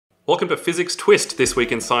Welcome to Physics Twist, this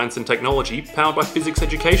week in science and technology, powered by Physics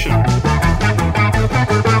Education.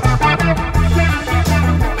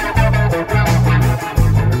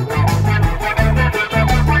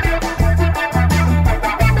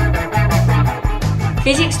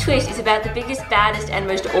 Physics Twist is about the biggest, baddest and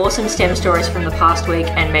most awesome STEM stories from the past week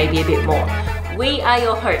and maybe a bit more. We are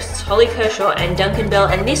your hosts, Holly Kershaw and Duncan Bell,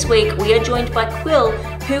 and this week we are joined by Quill,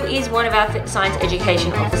 who is one of our science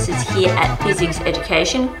education officers here at Physics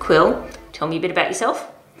Education. Quill, tell me a bit about yourself.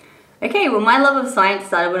 Okay, well, my love of science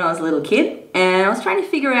started when I was a little kid, and I was trying to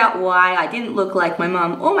figure out why I didn't look like my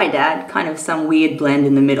mum or my dad, kind of some weird blend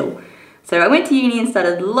in the middle. So I went to uni and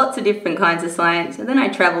studied lots of different kinds of science, and then I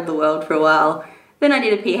travelled the world for a while. Then I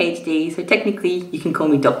did a PhD, so technically you can call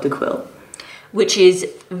me Dr. Quill. Which is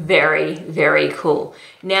very, very cool.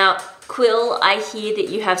 Now, Quill, I hear that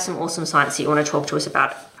you have some awesome science that you want to talk to us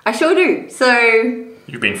about. I sure do. So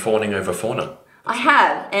You've been fawning over fauna. I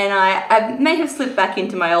have, and I may have slipped back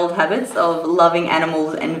into my old habits of loving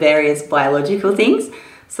animals and various biological things.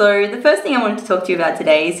 So the first thing I wanted to talk to you about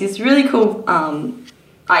today is this really cool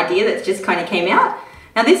idea that just kind of came out.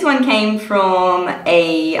 Now this one came from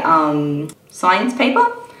a science paper,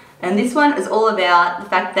 and this one is all about the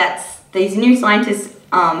fact that these new scientists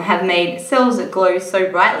have made cells that glow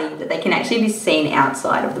so brightly that they can actually be seen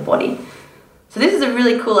outside of the body. So this is a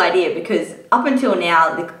really cool idea because up until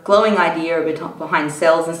now, the glowing idea behind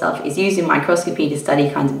cells and stuff is used in microscopy to study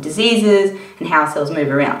kinds of diseases and how cells move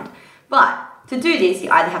around. But to do this,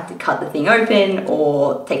 you either have to cut the thing open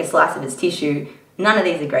or take a slice of its tissue. None of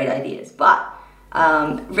these are great ideas, but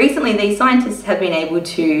recently these scientists have been able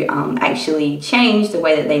to actually change the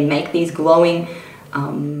way that they make these glowing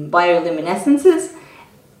bioluminescences,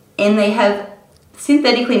 and they have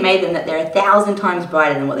synthetically made them that they're 1,000 times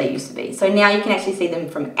brighter than what they used to be. So now you can actually see them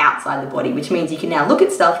from outside the body, which means you can now look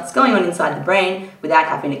at stuff that's going on inside the brain without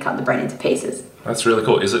having to cut the brain into pieces. That's really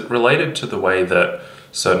cool. Is it related to the way that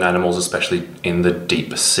certain animals, especially in the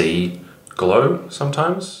deep sea, glow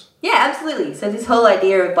sometimes? Yeah, absolutely. So this whole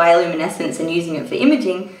idea of bioluminescence and using it for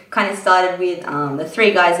imaging kind of started with the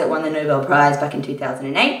three guys that won the Nobel Prize back in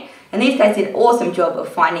 2008. And these guys did an awesome job of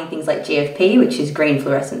finding things like GFP, which is green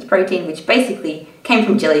fluorescence protein, which basically came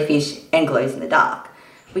from jellyfish and glows in the dark.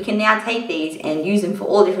 We can now take these and use them for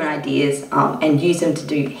all different ideas and use them to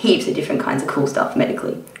do heaps of different kinds of cool stuff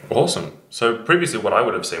medically. Awesome. So previously what I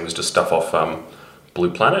would have seen was just stuff off Blue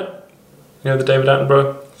Planet, you know, the David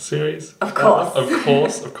Attenborough series? Of course. Of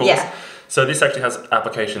course. Yeah. So this actually has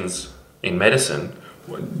applications in medicine.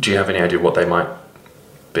 Do you have any idea what they might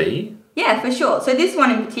be? Yeah, for sure. So this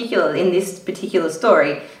one in particular, in this particular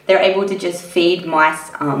story, they're able to just feed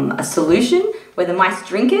mice a solution where the mice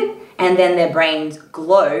drink it and then their brains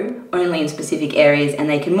glow only in specific areas, and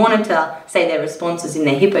they can monitor, say, their responses in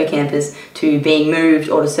their hippocampus to being moved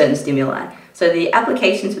or to certain stimuli. So the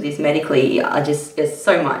applications for this medically are just, there's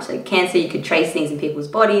so much. Like cancer, you could trace things in people's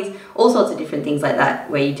bodies, all sorts of different things like that,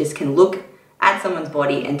 where you just can look at someone's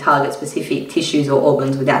body and target specific tissues or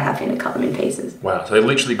organs without having to cut them in pieces. Wow, so they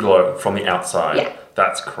literally glow from the outside. Yeah.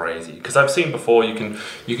 That's crazy. Because I've seen before you can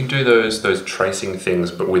do those tracing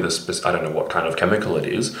things, but with I don't know what kind of chemical it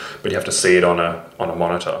is, but you have to see it on a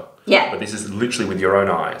monitor. Yeah. But this is literally with your own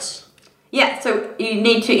eyes. Yeah, so you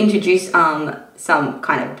need to introduce some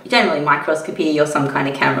kind of, generally microscopy or some kind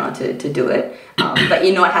of camera to do it, but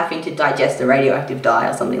you're not having to digest a radioactive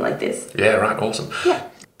dye or something like this. Yeah, right, awesome. Yeah.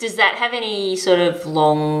 Does that have any sort of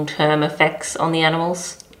long-term effects on the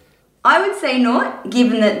animals? I would say not,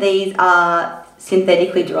 given that these are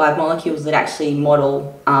synthetically derived molecules that actually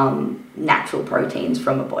model natural proteins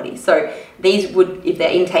from a body. So these would, if they're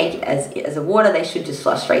intake as a water, they should just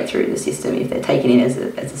flush straight through the system if they're taken in as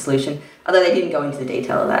a solution. Although they didn't go into the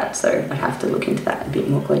detail of that, so I'd have to look into that a bit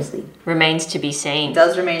more closely. Remains to be seen. It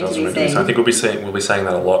does remain to be seen. I think we'll be saying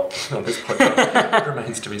that a lot on this podcast.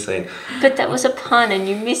 Remains to be seen. But that was a pun and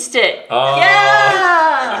you missed it. Oh.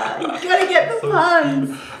 Yeah! You gotta get the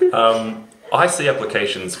puns! I see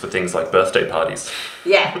applications for things like birthday parties.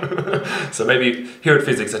 Yeah. So maybe here at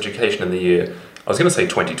Physics Education in the year, I was going to say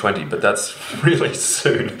 2020, but that's really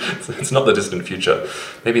soon. It's not the distant future.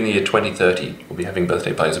 Maybe in the year 2030, we'll be having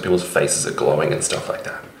birthday parties where people's faces are glowing and stuff like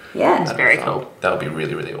that. Yeah. It's very cool. That would be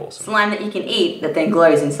really, really awesome. Slime that you can eat that then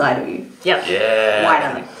glows inside of you. Yep. Yeah.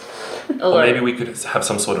 Why not? Or maybe we could have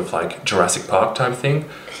some sort of like Jurassic Park type thing,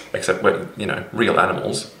 except we're, real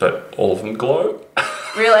animals, but all of them glow.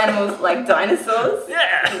 Real animals like dinosaurs?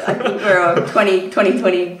 Yeah. I think we're on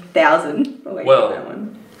 20,000. Well, that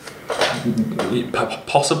one.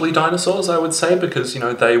 Possibly dinosaurs, I would say, because,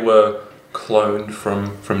 they were cloned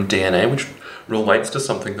from DNA, which relates to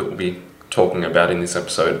something that we'll be talking about in this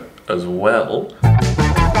episode as well.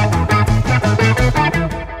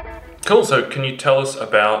 Cool. So can you tell us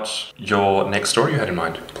about your next story you had in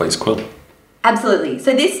mind, please, Quill? Absolutely.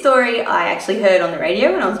 So this story I actually heard on the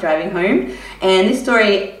radio when I was driving home, and this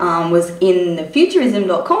story was in the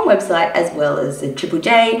futurism.com website as well as the Triple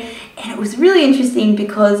J, and it was really interesting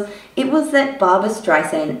because it was that Barbra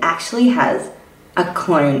Streisand actually has a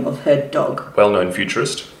clone of her dog. Well-known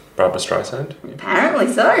futurist, Barbra Streisand.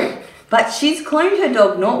 Apparently so. But she's cloned her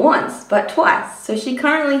dog not once, but twice. So she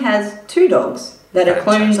currently has 2 dogs that are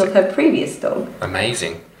clones of her previous dog.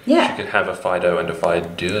 Amazing. Yeah. She could have a Fido and a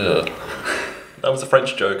Fideur. That was a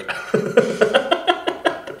French joke.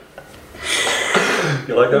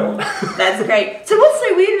 You like that one? That's great. So what's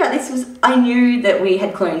so weird about this was I knew that we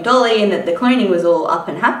had cloned Dolly and that the cloning was all up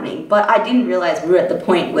and happening, but I didn't realise we were at the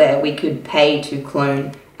point where we could pay to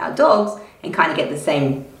clone our dogs and kind of get the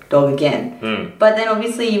same dog again. But then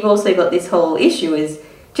obviously you've also got this whole issue is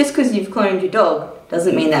just because you've cloned your dog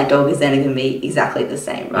doesn't mean that dog is then going to be exactly the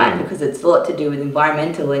same, right? Because it's a lot to do with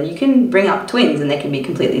environmental, and you can bring up twins and they can be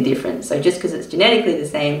completely different. So just because it's genetically the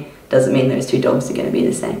same doesn't mean those 2 dogs are going to be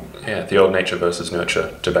the same. Yeah, the old nature versus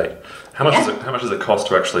nurture debate. How much does it cost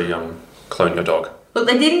to actually clone your dog? Look,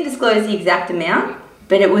 they didn't disclose the exact amount,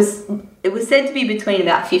 but it was said to be between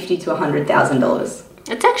about $50,000 to $100,000.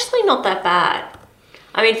 It's actually not that bad.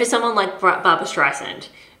 I mean, for someone like Barbra Streisand,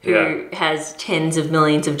 who has tens of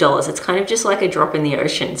millions of dollars, it's kind of just like a drop in the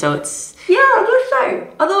ocean. So it's... Yeah, I guess so.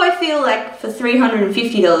 Although I feel like for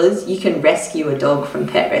 $350, you can rescue a dog from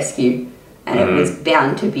Pet Rescue, and it was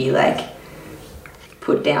bound to be like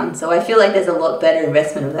put down. So I feel like there's a lot better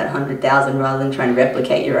investment of that $100,000 rather than trying to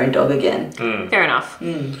replicate your own dog again. Fair enough.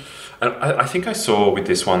 And I think I saw with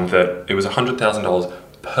this one that it was $100,000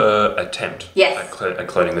 per attempt at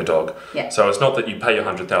cloning the dog. Yeah. So it's not that you pay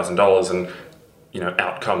 $100,000 and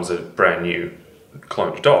out comes a brand new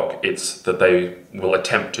cloned dog. It's that they will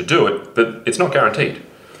attempt to do it, but it's not guaranteed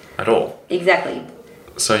at all. Exactly.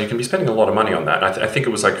 So you can be spending a lot of money on that. I think it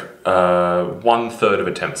was like 1/3 of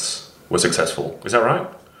attempts were successful. Is that right?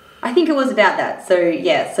 I think it was about that. So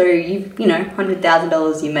yeah, so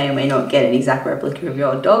 $100,000 you may or may not get an exact replica of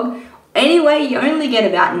your dog. Anyway, you only get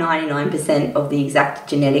about 99% of the exact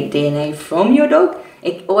genetic DNA from your dog.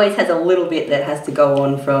 It always has a little bit that has to go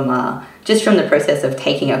on from just from the process of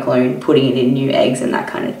taking a clone, putting it in new eggs and that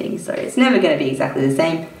kind of thing. So it's never going to be exactly the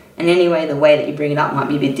same. And anyway, the way that you bring it up might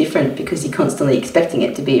be a bit different because you're constantly expecting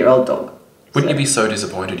it to be your old dog. Wouldn't you be so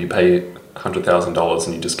disappointed you pay $100,000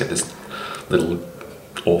 and you just get this little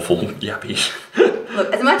awful yappy?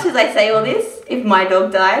 Look, as much as I say all this, if my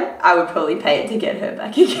dog died, I would probably pay it to get her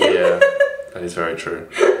back again. Yeah, that is very true.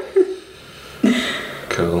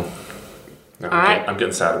 Cool. No, I'm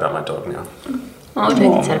getting sad about my dog now. Oh,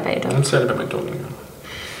 don't get sad about your dog. I'm sad about my dog now.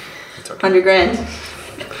 It's okay. $100,000.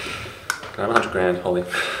 Can I have $100,000, Holly?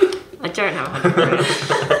 I don't have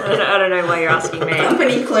 $100,000. I don't know why you're asking me.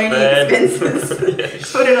 Company cloning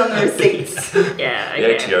expenses. Put it on the receipts. Yeah,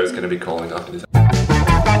 The ATO is going to be calling after this.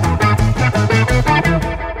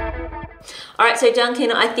 All right, so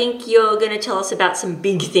Duncan, I think you're going to tell us about some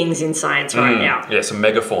big things in science right now. Yeah, some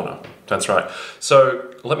megafauna. That's right.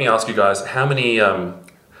 So let me ask you guys, how many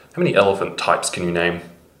elephant types can you name?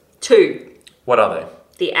 2. What are they?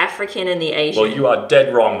 The African and the Asian. Well, you are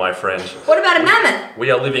dead wrong, my friend. What about a mammoth?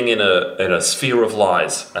 We are living in a sphere of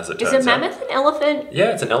lies, as it turns out. Is a mammoth an elephant?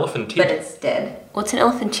 Yeah, it's an elephantid. But it's dead. What's an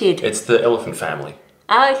elephantid? It's the elephant family.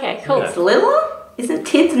 Oh, okay, cool. Yeah. It's littler? Isn't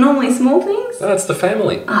tids normally small things? That's the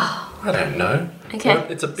family. I don't know. Okay.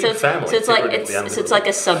 Well, it's a big family. So it's like figuratively and it's like a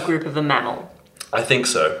subgroup of a mammal. I think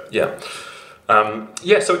so, yeah.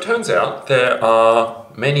 So it turns out there are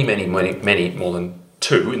many, more than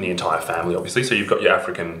 2 in the entire family, obviously. So you've got your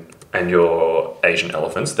African and your Asian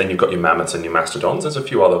elephants. Then you've got your mammoths and your mastodons. There's a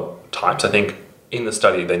few other types. I think in the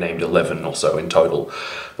study they named 11 or so in total.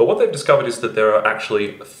 But what they've discovered is that there are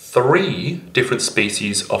actually 3 different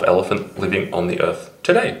species of elephant living on the Earth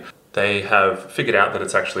today. They have figured out that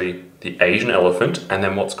it's actually the Asian elephant and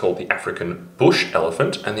then what's called the African bush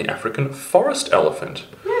elephant and the African forest elephant.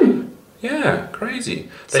 Yeah, crazy.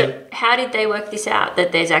 So how did they work this out,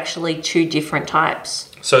 that there's actually 2 different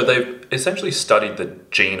types? So they've essentially studied the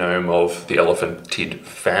genome of the elephantid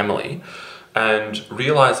family and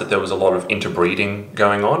realized that there was a lot of interbreeding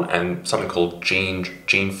going on and something called gene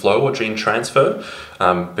flow or gene transfer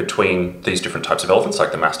between these different types of elephants,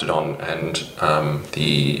 like the mastodon and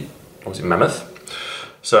the mammoth.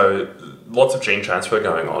 So lots of gene transfer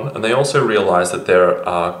going on, and they also realized that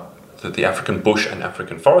that the African bush and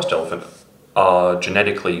African forest elephant are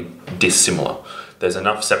genetically dissimilar. There's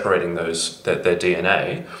enough separating their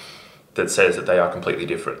DNA that says that they are completely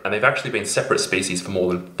different. And they've actually been separate species for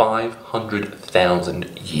more than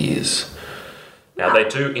 500,000 years. Now, they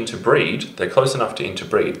do interbreed. They're close enough to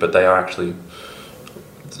interbreed, but they are actually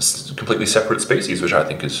completely separate species, which I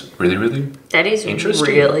think is really, really That is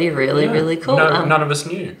interesting. really cool. No, none of us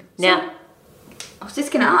knew. Now, I was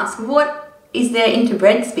just going to ask, what is their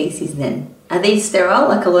interbred species then? Are these sterile,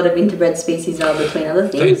 like a lot of interbred species are between other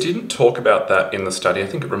They things? didn't talk about that in the study. I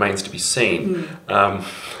think it remains to be seen.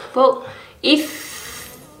 well, if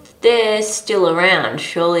they're still around,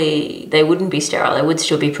 surely they wouldn't be sterile. They would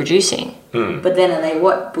still be producing. But then are they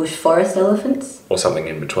what, bush forest elephants? Or something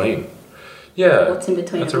in between. Yeah. What's in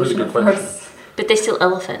between That's a a bush really and good a question. forest? But they're still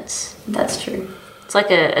elephants. That's true. It's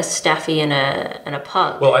like a staffy and a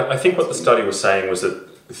pug. Well, I think what the study was saying was that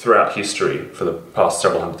throughout history, for the past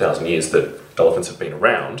several 100,000 years that elephants have been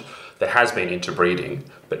around, there has been interbreeding,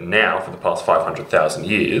 but now, for the past 500,000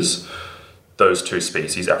 years, those two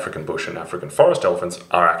species, African bush and African forest elephants,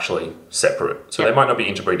 are actually separate. So Yep. there might not be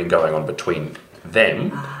interbreeding going on between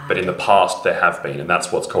them, but in the past there have been, and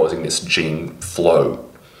that's what's causing this gene flow.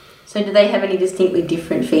 So do they have any distinctly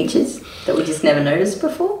different features that we just never noticed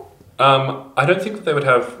before? I don't think that they would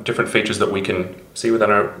have different features that we can see with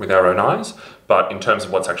our own eyes, but in terms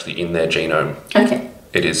of what's actually in their genome, Okay.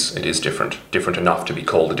 it is different enough to be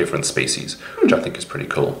called a different species, which I think is pretty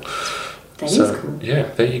cool. That So is cool. yeah,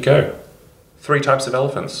 there you go. 3 types of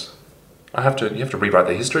elephants. You have to rewrite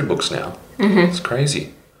the history books now. It's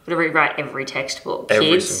crazy. Got to rewrite every textbook. Every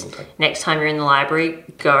Kids, single textbook. next time you're in the library,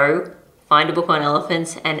 go find a book on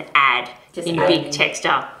elephants and add Just in add big in. text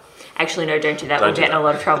up. Actually, no, don't do that. Don't We'll do get in that. a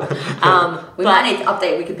lot of trouble. We but might need to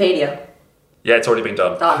update Wikipedia. Yeah, it's already been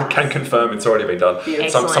done. Oh, nice. Can confirm it's already been done. Beautiful.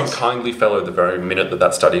 Some Excellent. kindly fellow, the very minute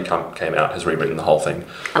that study came out, has rewritten the whole thing.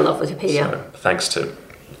 I love Wikipedia. So thanks to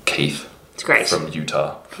Keith It's great. from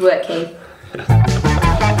Utah. Good work, Keith.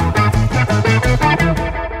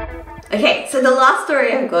 Okay, so the last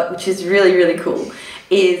story I've got, which is really, really cool,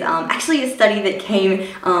 is actually a study that came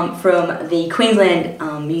from the Queensland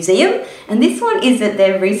Museum. And this one is that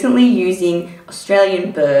they're recently using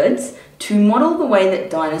Australian birds to model the way that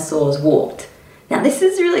dinosaurs walked. Now, this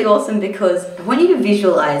is really awesome because I want you to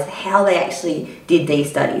visualize how they actually did these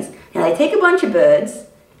studies. Now, they take a bunch of birds,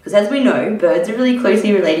 because as we know, birds are really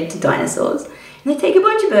closely related to dinosaurs. And they take a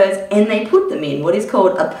bunch of birds and they put them in what is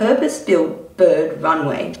called a purpose-built bird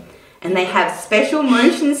runway. And they have special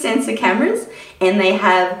motion sensor cameras and they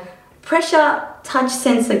have pressure touch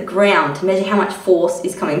sensor ground to measure how much force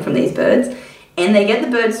is coming from these birds. And they get the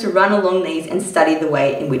birds to run along these and study the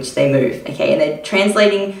way in which they move. Okay, and they're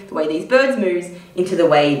translating the way these birds move into the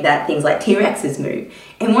way that things like T-Rexes move.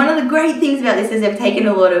 And one of the great things about this is they've taken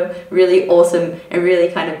a lot of really awesome and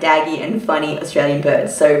really kind of daggy and funny Australian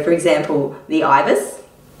birds. So for example, the ibis,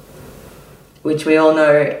 which we all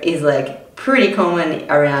know is like pretty common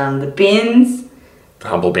around the bins. The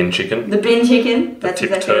humble bin chicken. The bin chicken, The that's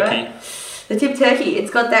tip exactly turkey. right. The tip turkey,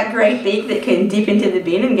 it's got that great beak that can dip into the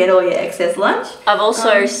bin and get all your excess lunch. I've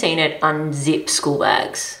also seen it unzip school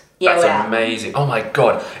bags. Yeah, That's wow. amazing. Oh my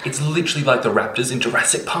god. It's literally like the raptors in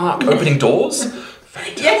Jurassic Park opening doors.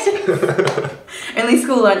 Yes. Only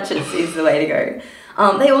school lunches is the way to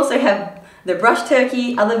go. They also have the brush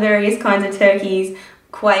turkey, other various kinds of turkeys,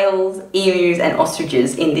 quails, emus, and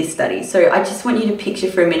ostriches in this study. So I just want you to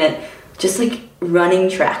picture for a minute just like running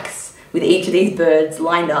tracks with each of these birds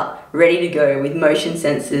lined up, ready to go with motion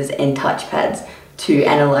sensors and touch pads to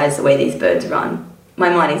analyze the way these birds run. My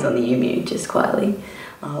mind is on the emu, just quietly.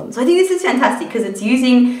 So I think this is fantastic because it's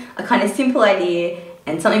using a kind of simple idea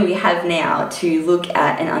and something we have now to look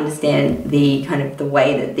at and understand the kind of the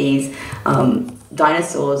way that these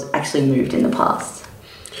dinosaurs actually moved in the past.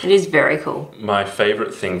 It is very cool. My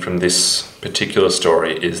favourite thing from this particular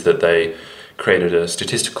story is that they created a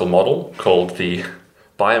statistical model called the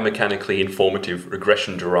Biomechanically Informative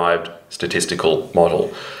Regression Derived Statistical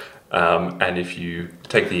Model. And if you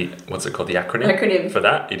take the, what's it called, the acronym for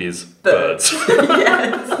that, it is BIRDS.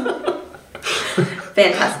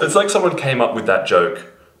 Fantastic. It's like someone came up with that joke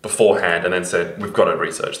beforehand and then said, we've got to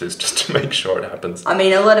research this just to make sure it happens. I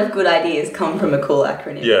mean, a lot of good ideas come from a cool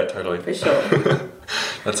acronym. Yeah, totally. For sure.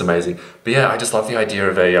 That's amazing. But yeah, I just love the idea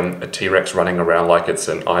of a T-Rex running around like it's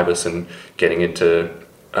an ibis and getting into,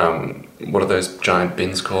 what are those giant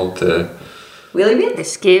bins called? The Wheelie bin? The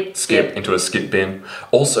skip. skip, into a skip bin.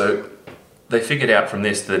 Also, they figured out from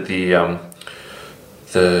this that the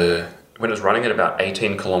when it was running at about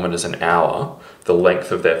 18 kilometers an hour, the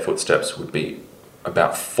length of their footsteps would be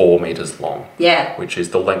about 4 meters long. Yeah. Which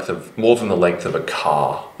is the length of, more than the length of a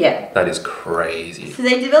car. Yeah. That is crazy. So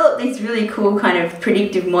they developed these really cool kind of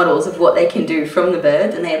predictive models of what they can do from the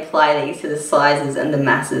birds, and they apply these to the sizes and the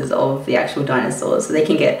masses of the actual dinosaurs. So they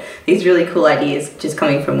can get these really cool ideas just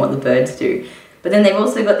coming from what the birds do. But then they've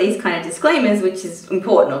also got these kind of disclaimers, which is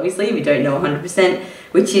important, obviously, we don't know 100%,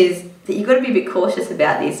 which is that you've got to be a bit cautious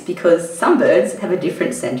about this because some birds have a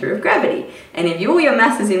different centre of gravity. And if all your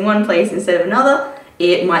mass is in one place instead of another,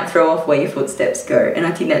 it might throw off where your footsteps go. And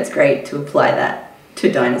I think that's great to apply that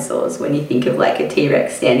to dinosaurs when you think of like a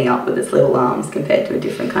T-Rex standing up with its little arms compared to a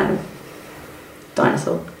different kind of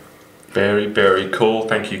dinosaur. Very, very cool.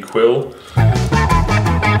 Thank you, Quill.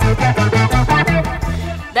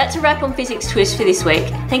 That's a wrap on Physics Twist for this week.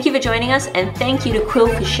 Thank you for joining us, and thank you to Quill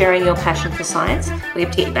for sharing your passion for science. We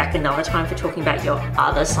have to get you back another time for talking about your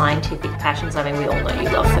other scientific passions. I mean, we all know you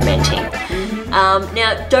love fermenting.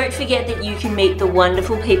 Now, don't forget that you can meet the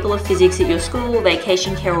wonderful people of physics at your school,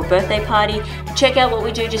 vacation care, or birthday party. To check out what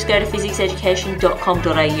we do, just go to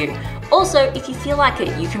physicseducation.com.au. Also, if you feel like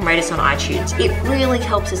it, you can rate us on iTunes. It really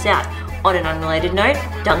helps us out. On an unrelated note,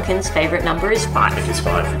 Duncan's favourite number is 5. I think it's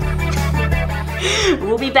 5.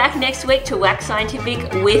 We'll be back next week to Wax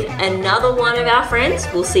Scientific with another one of our friends.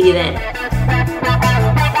 We'll see you then.